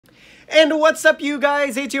And what's up, you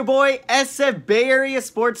guys? It's your boy SF Bay Area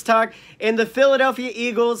Sports Talk, and the Philadelphia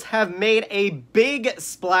Eagles have made a big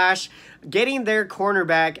splash getting their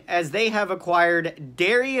cornerback as they have acquired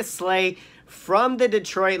Darius Slay from the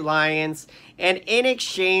Detroit Lions. And in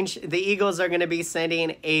exchange, the Eagles are going to be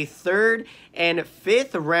sending a 3rd and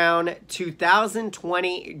 5th round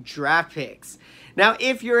 2020 draft picks. Now,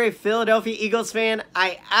 if you're a Philadelphia Eagles fan,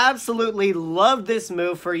 I absolutely love this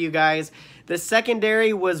move for you guys. The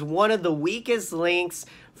secondary was one of the weakest links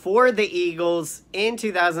for the Eagles in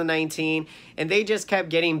 2019, and they just kept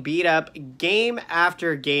getting beat up game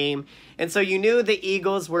after game. And so you knew the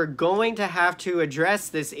Eagles were going to have to address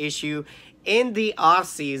this issue in the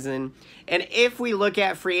offseason. And if we look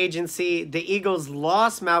at free agency, the Eagles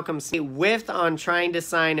lost Malcolm Swift on trying to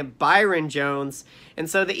sign Byron Jones. And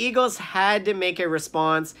so the Eagles had to make a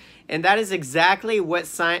response, and that is exactly what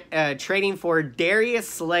trading for Darius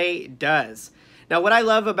Slay does. Now, what I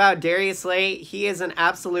love about Darius Slay, he is an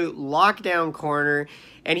absolute lockdown corner,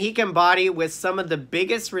 and he can body with some of the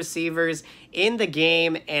biggest receivers in the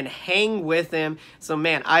game and hang with them. So,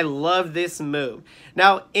 man, I love this move.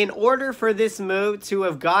 Now, in order for this move to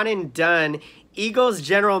have gotten done, Eagles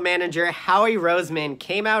general manager Howie Roseman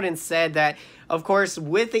came out and said that, of course,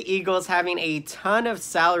 with the Eagles having a ton of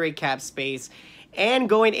salary cap space and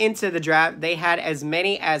going into the draft, they had as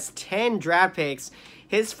many as 10 draft picks.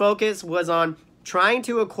 His focus was on trying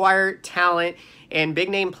to acquire talent and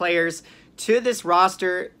big-name players to this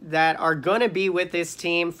roster that are going to be with this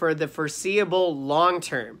team for the foreseeable long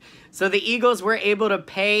term. So the Eagles were able to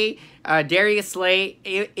pay Darius Slay.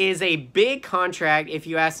 It is a big contract, if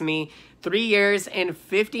you ask me, 3 years and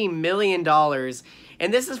 $50 million.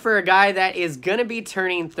 And this is for a guy that is going to be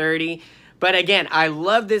turning 30. But again, I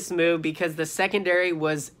love this move because the secondary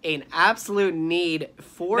was an absolute need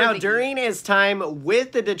for now. During his time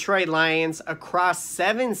with the Detroit Lions across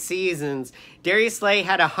 7 seasons, Darius Slay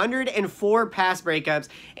had 104 pass breakups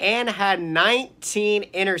and had 19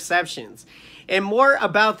 interceptions. And more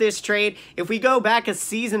about this trade, if we go back a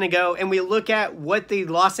season ago and we look at what the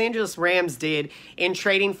Los Angeles Rams did in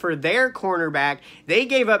trading for their cornerback, they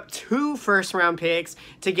gave up 2 first-round picks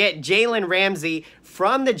to get Jalen Ramsey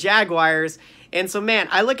from the Jaguars. And so, man,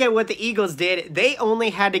 I look at what the Eagles did. They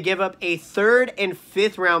only had to give up a 3rd and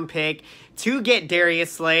 5th round pick to get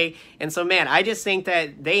Darius Slay. And so, man, I just think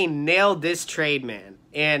that they nailed this trade, man.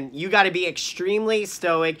 And you got to be extremely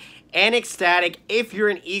stoic and ecstatic if you're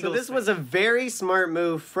an Eagles. So this was a very smart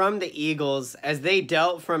move from the Eagles as they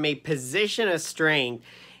dealt from a position of strength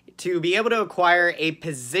to be able to acquire a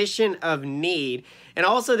position of need. And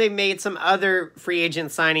also they made some other free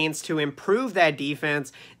agent signings to improve that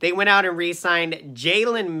defense. They went out and re-signed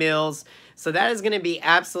Jalen Mills. So that is going to be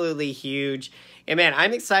absolutely huge. And man,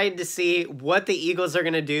 I'm excited to see what the Eagles are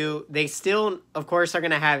going to do. They still, of course, are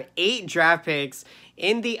going to have 8 draft picks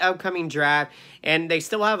in the upcoming draft, and they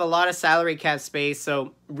still have a lot of salary cap space.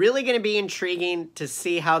 So really going to be intriguing to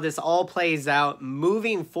see how this all plays out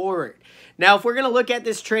moving forward. Now, if we're going to look at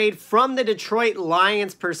this trade from the Detroit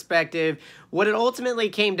Lions perspective, what it ultimately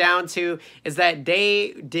came down to is that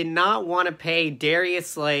they did not want to pay Darius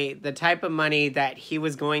Slay the type of money that he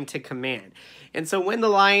was going to command. And so when the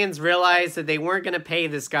Lions realized that they weren't going to pay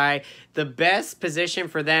this guy, the best position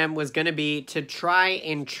for them was going to be to try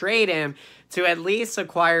and trade him to at least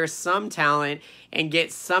acquire some talent and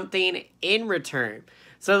get something in return.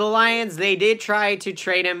 So the Lions, they did try to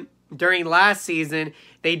trade him during last season.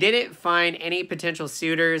 They didn't find any potential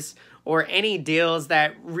suitors or any deals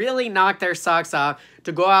that really knocked their socks off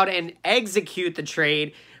to go out and execute the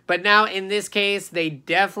trade. But now in this case, they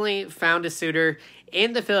definitely found a suitor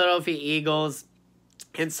in the Philadelphia Eagles.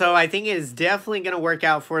 And so I think it is definitely going to work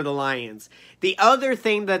out for the Lions. The other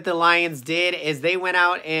thing that the Lions did is they went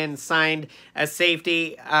out and signed a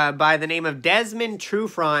safety by the name of Desmond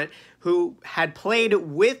Trufant, who had played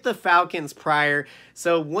with the Falcons prior.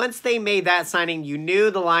 So once they made that signing, you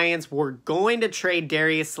knew the Lions were going to trade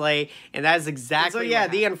Darius Slay, and that is exactly so, yeah,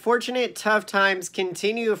 the unfortunate tough times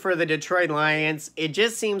continue for the Detroit Lions. It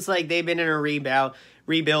just seems like they've been in a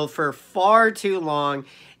rebuild for far too long,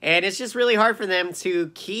 and it's just really hard for them to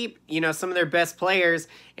keep, some of their best players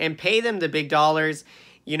and pay them the big dollars,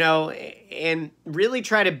 and really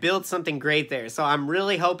try to build something great there. So I'm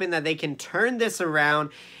really hoping that they can turn this around.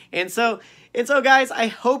 And so guys, I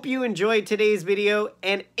hope you enjoyed today's video,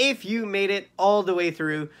 and if you made it all the way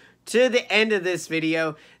through to the end of this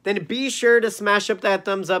video, then be sure to smash up that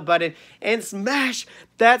thumbs up button and smash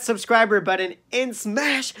that subscriber button and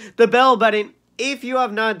smash the bell button if you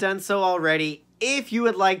have not done so already. If you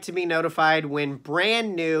would like to be notified when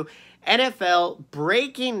brand new NFL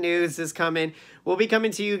breaking news is coming. We'll be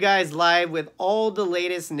coming to you guys live with all the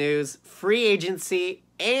latest news, free agency,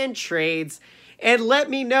 and trades. And let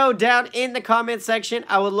me know down in the comment section.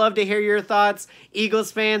 I would love to hear your thoughts,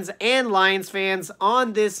 Eagles fans and Lions fans,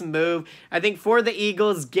 on this move. I think for the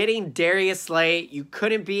Eagles, getting Darius Slay, you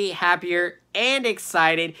couldn't be happier and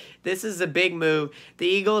excited. This is a big move. The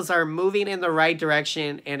Eagles are moving in the right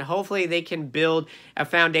direction, and hopefully they can build a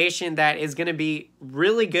foundation that is going to be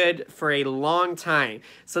really good for a long time.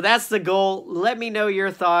 So that's the goal. Let me know your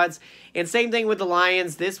thoughts. And same thing with the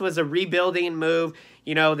Lions. This was a rebuilding move.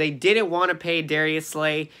 You know, they didn't want to pay Darius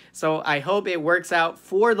Slay, so I hope it works out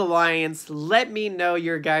for the Lions. Let me know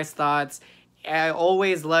your guys' thoughts. I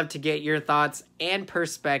always love to get your thoughts and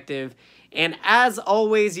perspective. And as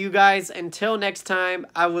always, you guys, until next time,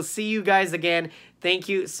 I will see you guys again. Thank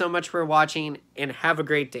you so much for watching, and have a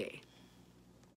great day.